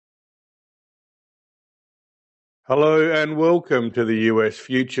Hello and welcome to the US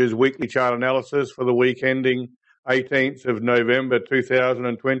Futures Weekly Chart Analysis for the week ending 18th of November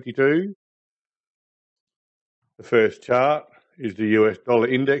 2022. The first chart is the US Dollar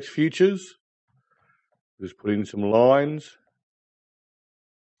Index Futures. Just put in some lines.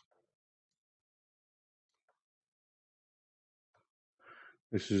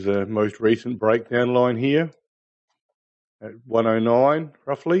 This is the most recent breakdown line here at 109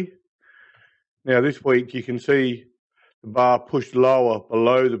 roughly. Now this week you can see the bar pushed lower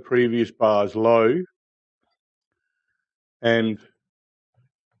below the previous bar's low and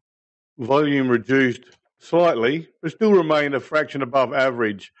volume reduced slightly, but still remained a fraction above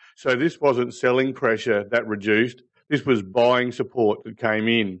average. So this wasn't selling pressure that reduced. This was buying support that came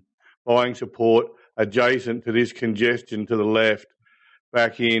in. Buying support adjacent to this congestion to the left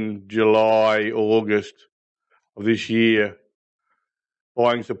back in July, August of this year.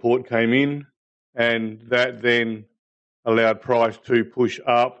 Buying support came in and that then allowed price to push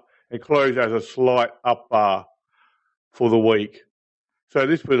up and close as a slight up bar for the week. So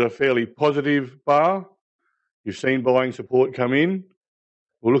this was a fairly positive bar. You've seen buying support come in.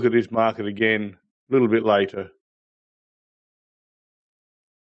 We'll look at this market again a little bit later.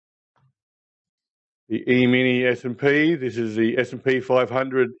 The E-mini S&P, this is the S&P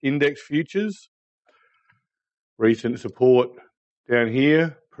 500 index futures. Recent support down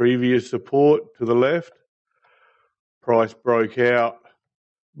here, previous support to the left. Price broke out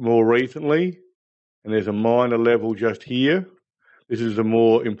more recently, and there's a minor level just here. This is a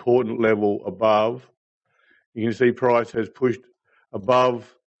more important level above. You can see price has pushed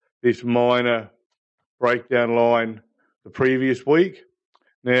above this minor breakdown line the previous week.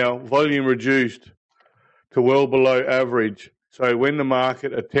 Now, volume reduced to well below average. So when the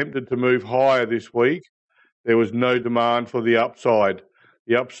market attempted to move higher this week, there was no demand for the upside.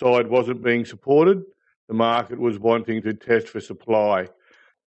 The upside wasn't being supported. The market was wanting to test for supply.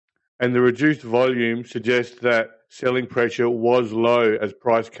 And the reduced volume suggests that selling pressure was low as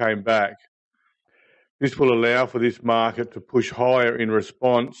price came back. This will allow for this market to push higher in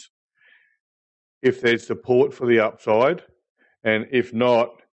response if there's support for the upside, and if not,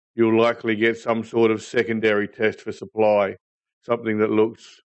 you'll likely get some sort of secondary test for supply, something that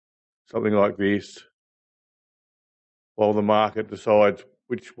looks something like this, while the market decides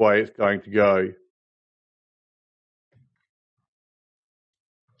which way it's going to go.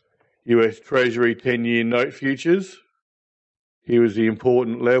 US Treasury 10-year note futures. Here was the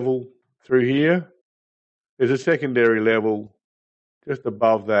important level through here. There's a secondary level just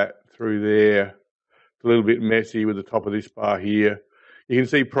above that through there. It's a little bit messy with the top of this bar here. You can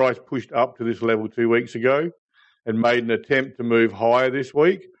see price pushed up to this level 2 weeks ago and made an attempt to move higher this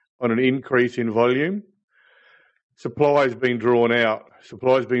week on an increase in volume. Supply has been drawn out.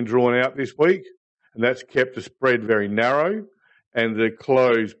 Supply has been drawn out this week, and that's kept the spread very narrow and the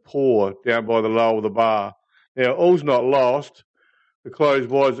close poor down by the low of the bar. Now, all's not lost. The close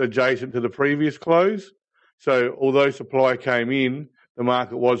was adjacent to the previous close. So although supply came in, the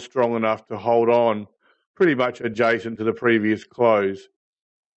market was strong enough to hold on pretty much adjacent to the previous close.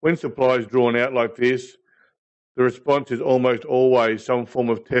 When supply is drawn out like this, the response is almost always some form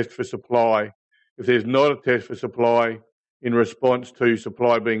of test for supply. If there's not a test for supply in response to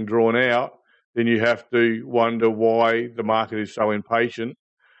supply being drawn out, then you have to wonder why the market is so impatient,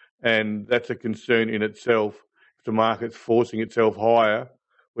 and that's a concern in itself. If the market's forcing itself higher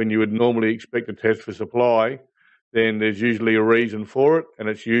when you would normally expect a test for supply, then there's usually a reason for it, and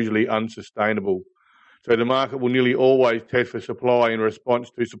it's usually unsustainable. So the market will nearly always test for supply in response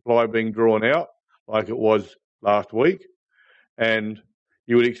to supply being drawn out, like it was last week, and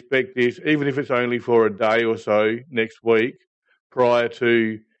you would expect this, even if it's only for a day or so next week, prior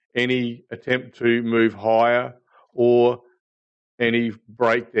to any attempt to move higher or any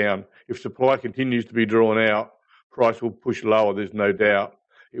breakdown. If supply continues to be drawn out, price will push lower, there's no doubt.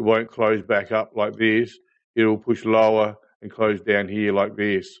 It won't close back up like this. It'll push lower and close down here like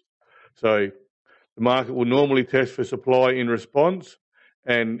this. So the market will normally test for supply in response,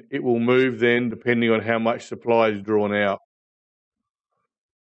 and it will move then depending on how much supply is drawn out.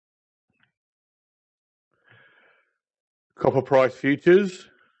 Copper price futures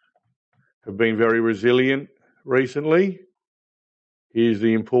have been very resilient recently. Here's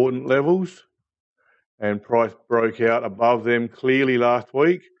the important levels, and price broke out above them clearly last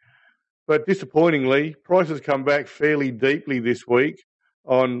week. But disappointingly, price has come back fairly deeply this week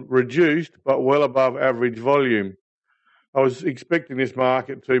on reduced but well above average volume. I was expecting this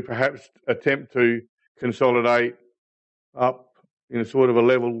market to perhaps attempt to consolidate up in a sort of a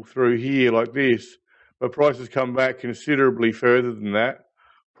level through here like this, but price has come back considerably further than that,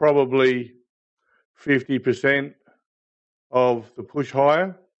 probably 50% of the push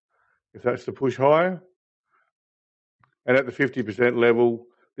higher, if that's the push higher. And at the 50% level,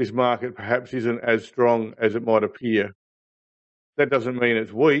 this market perhaps isn't as strong as it might appear. That doesn't mean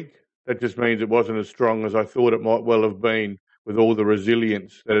it's weak. That just means it wasn't as strong as I thought it might well have been with all the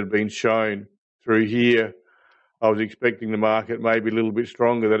resilience that had been shown through here. I was expecting the market maybe a little bit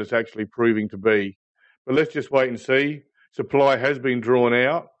stronger than it's actually proving to be. But let's just wait and see. Supply has been drawn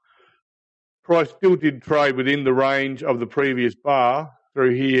out. Price still did trade within the range of the previous bar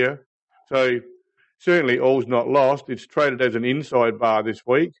through here. So certainly all's not lost. It's traded as an inside bar this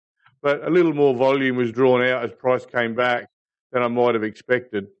week, but a little more volume was drawn out as price came back than I might have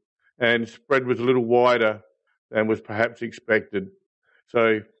expected. And spread was a little wider than was perhaps expected.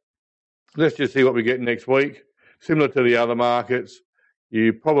 So let's just see what we get next week. Similar to the other markets,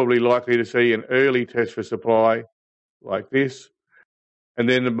 you're probably likely to see an early test for supply like this, and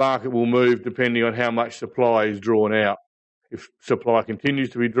then the market will move depending on how much supply is drawn out. If supply continues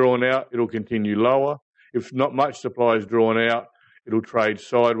to be drawn out, it'll continue lower. If not much supply is drawn out, it'll trade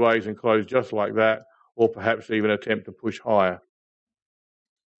sideways and close just like that, or perhaps even attempt to push higher.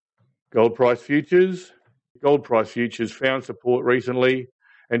 Gold price futures. Gold price futures found support recently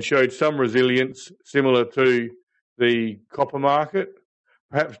and showed some resilience similar to the copper market.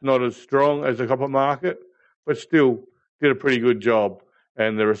 Perhaps not as strong as the copper market, but still did a pretty good job.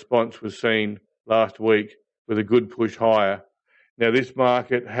 And the response was seen last week with a good push higher. Now, this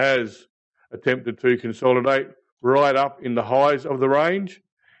market has attempted to consolidate right up in the highs of the range.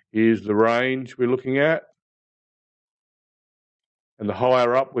 Here's the range we're looking at. And the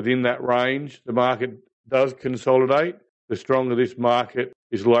higher up within that range the market does consolidate, the stronger this market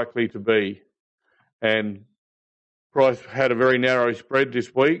is likely to be. And price had a very narrow spread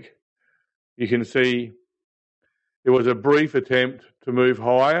this week. You can see there was a brief attempt to move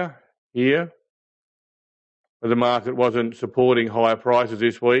higher here, but the market wasn't supporting higher prices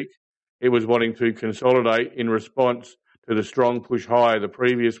this week. It was wanting to consolidate in response to the strong push higher the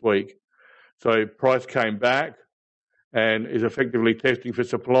previous week. So price came back and is effectively testing for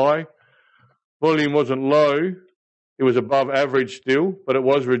supply. Volume wasn't low. It was above average still, but it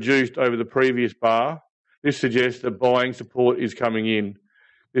was reduced over the previous bar. This suggests that buying support is coming in.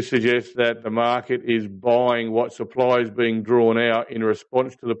 This suggests that the market is buying what supply is being drawn out in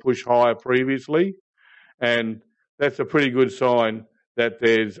response to the push higher previously. And that's a pretty good sign that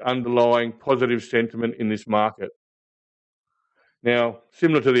there's underlying positive sentiment in this market. Now,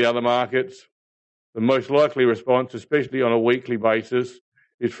 similar to the other markets, the most likely response, especially on a weekly basis,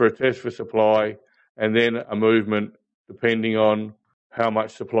 is for a test for supply and then a movement depending on how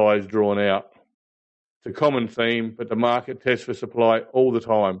much supply is drawn out. It's a common theme, but the market tests for supply all the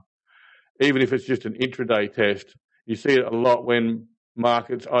time. Even if it's just an intraday test, you see it a lot when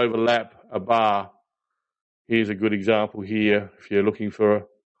markets overlap a bar. Here's a good example here if you're looking for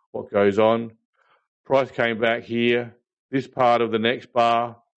what goes on. Price came back here. This part of the next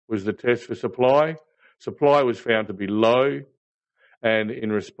bar was the test for supply. Supply was found to be low, and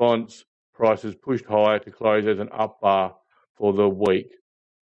in response, prices pushed higher to close as an up bar for the week.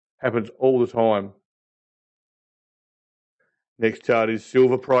 Happens all the time. Next chart is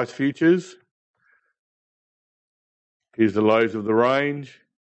silver price futures. Here's the lows of the range.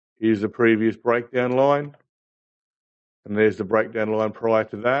 Here's the previous breakdown line. And there's the breakdown line prior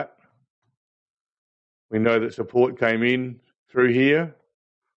to that. We know that support came in through here.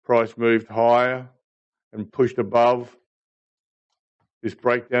 Price moved higher and pushed above this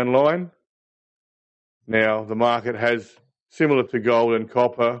breakdown line. Now, the market has, similar to gold and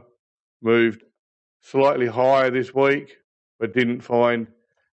copper, moved slightly higher this week, but didn't find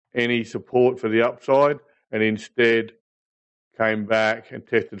any support for the upside and instead came back and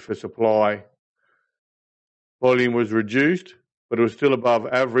tested for supply. Volume was reduced, but it was still above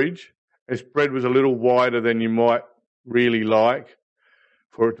average. And spread was a little wider than you might really like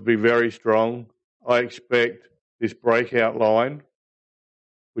for it to be very strong. I expect this breakout line,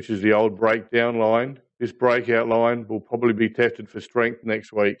 which is the old breakdown line, this breakout line will probably be tested for strength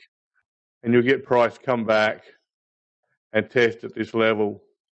next week. And you'll get price come back and test at this level.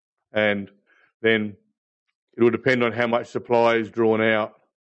 And then it will depend on how much supply is drawn out.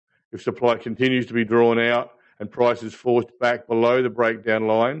 If supply continues to be drawn out and price is forced back below the breakdown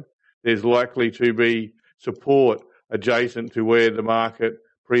line, there's likely to be support adjacent to where the market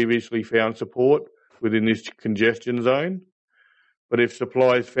previously found support within this congestion zone. But if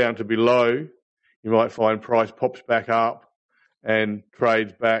supply is found to be low, you might find price pops back up and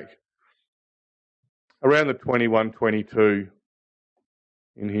trades back around the 21, 22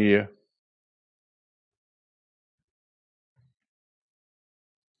 in here.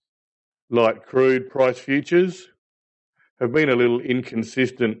 Light crude price futures have been a little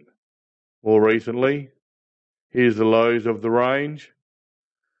inconsistent more recently. Here's the lows of the range.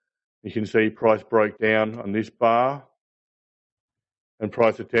 You can see price broke down on this bar and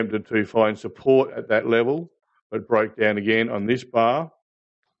price attempted to find support at that level, but broke down again on this bar.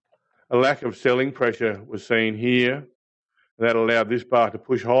 A lack of selling pressure was seen here, and that allowed this bar to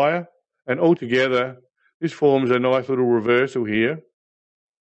push higher. And altogether, this forms a nice little reversal here,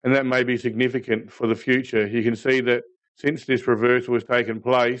 and that may be significant for the future. You can see that since this reversal has taken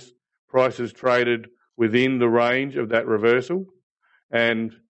place, prices traded within the range of that reversal,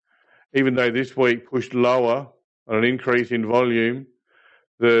 and even though this week pushed lower on an increase in volume,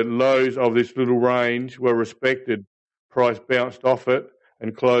 the lows of this little range were respected. Price bounced off it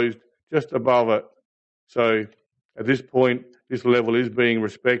and closed just above it. So at this point, this level is being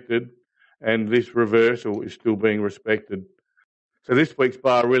respected and this reversal is still being respected. So this week's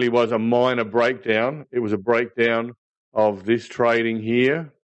bar really was a minor breakdown. It was a breakdown of this trading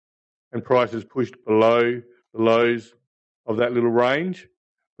here, and prices pushed below the lows of that little range,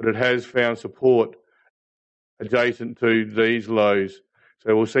 but it has found support adjacent to these lows.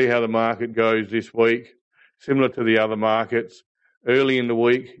 So we'll see how the market goes this week. Similar to the other markets, early in the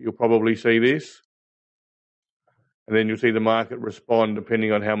week you'll probably see this, and then you'll see the market respond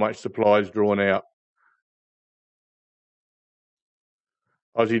depending on how much supply is drawn out.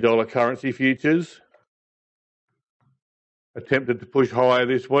 Aussie dollar currency futures attempted to push higher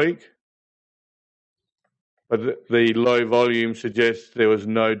this week, but the low volume suggests there was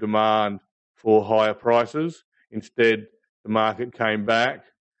no demand for higher prices. Instead, the market came back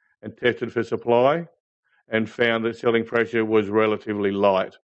and tested for supply and found that selling pressure was relatively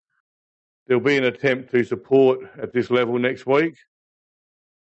light. There'll be an attempt to support at this level next week.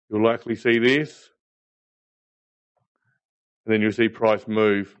 You'll likely see this, and then you'll see price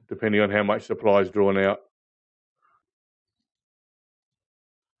move depending on how much supply is drawn out.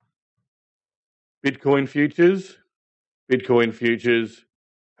 Bitcoin futures. Bitcoin futures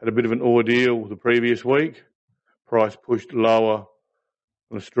had a bit of an ordeal the previous week. Price pushed lower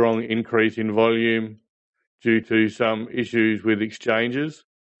on a strong increase in volume due to some issues with exchanges,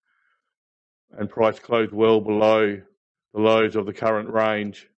 and price closed well below the lows of the current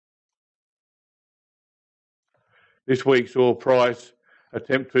range. This week saw price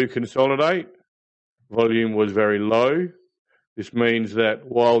attempt to consolidate. Volume was very low. This means that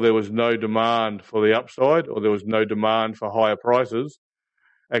while there was no demand for the upside, or there was no demand for higher prices,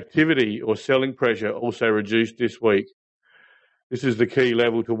 activity or selling pressure also reduced this week. This is the key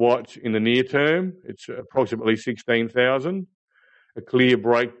level to watch in the near term. It's approximately 16,000. A clear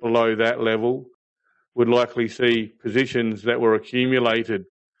break below that level would likely see positions that were accumulated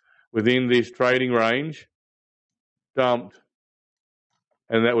within this trading range dumped,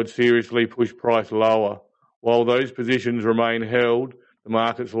 and that would seriously push price lower. While those positions remain held, the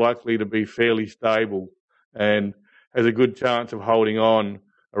market's likely to be fairly stable and has a good chance of holding on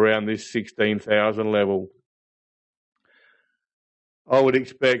around this 16,000 level. I would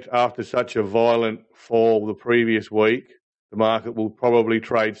expect after such a violent fall the previous week, the market will probably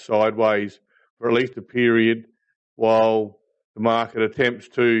trade sideways for at least a period while the market attempts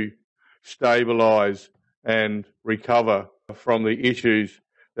to stabilise and recover from the issues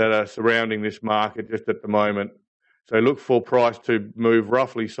that are surrounding this market just at the moment. So look for price to move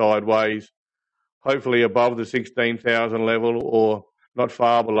roughly sideways, hopefully above the 16,000 level or not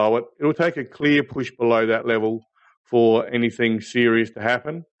far below it. It'll take a clear push below that level for anything serious to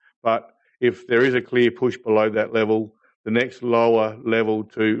happen. But if there is a clear push below that level, the next lower level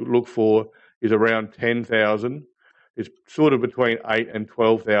to look for is around 10,000. It's sort of between 8 and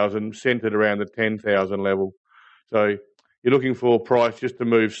 12,000, centred around the 10,000 level. So you're looking for price just to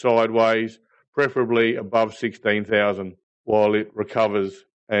move sideways, preferably above 16,000, while it recovers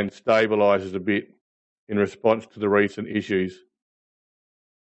and stabilises a bit in response to the recent issues.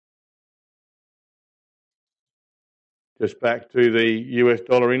 Just back to the US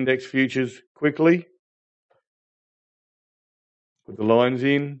dollar index futures quickly. Put the lines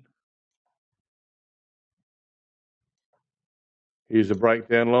in. Here's the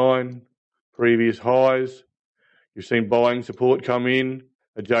breakdown line, previous highs. You've seen buying support come in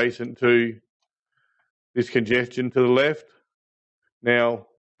adjacent to this congestion to the left. Now,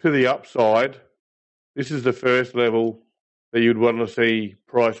 to the upside, this is the first level that you'd want to see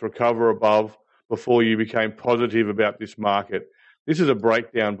price recover above before you became positive about this market. This is a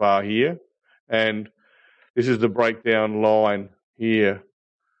breakdown bar here, and this is the breakdown line here.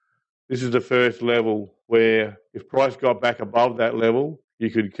 This is the first level where if price got back above that level, you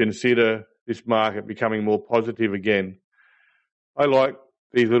could consider this market becoming more positive again. I like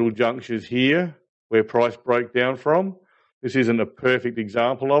these little junctures here where price broke down from, This isn't a perfect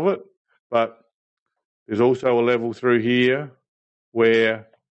example of it, but there's also a level through here where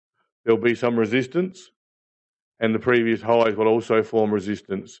there'll be some resistance, and the previous highs will also form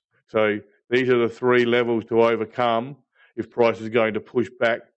resistance. So these are the three levels to overcome if price is going to push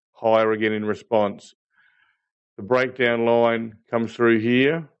back higher again in response. The breakdown line comes through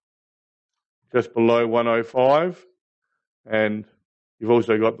here, just below 105, and you've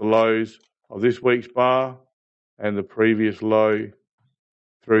also got the lows of this week's bar and the previous low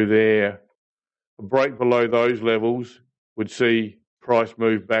through there. A break below those levels would see price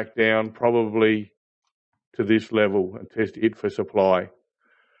move back down probably to this level and test it for supply.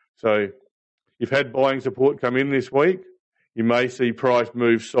 So you've had buying support come in this week. You may see price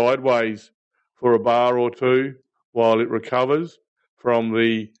move sideways for a bar or two while it recovers from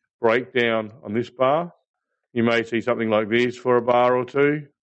the breakdown on this bar. You may see something like this for a bar or two.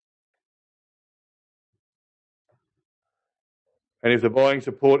 And if the buying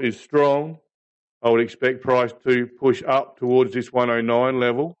support is strong, I would expect price to push up towards this 109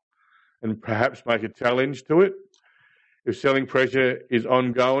 level and perhaps make a challenge to it. If selling pressure is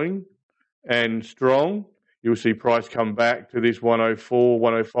ongoing and strong, you'll see price come back to this 104,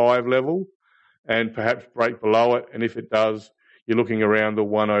 105 level and perhaps break below it. And if it does, you're looking around the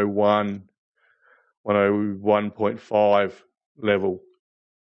 101, 101.5 level.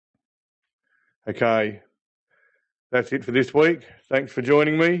 Okay, that's it for this week. Thanks for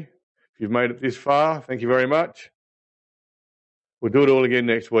joining me. If you've made it this far, thank you very much. We'll do it all again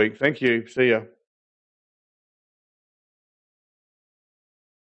next week. Thank you. See ya.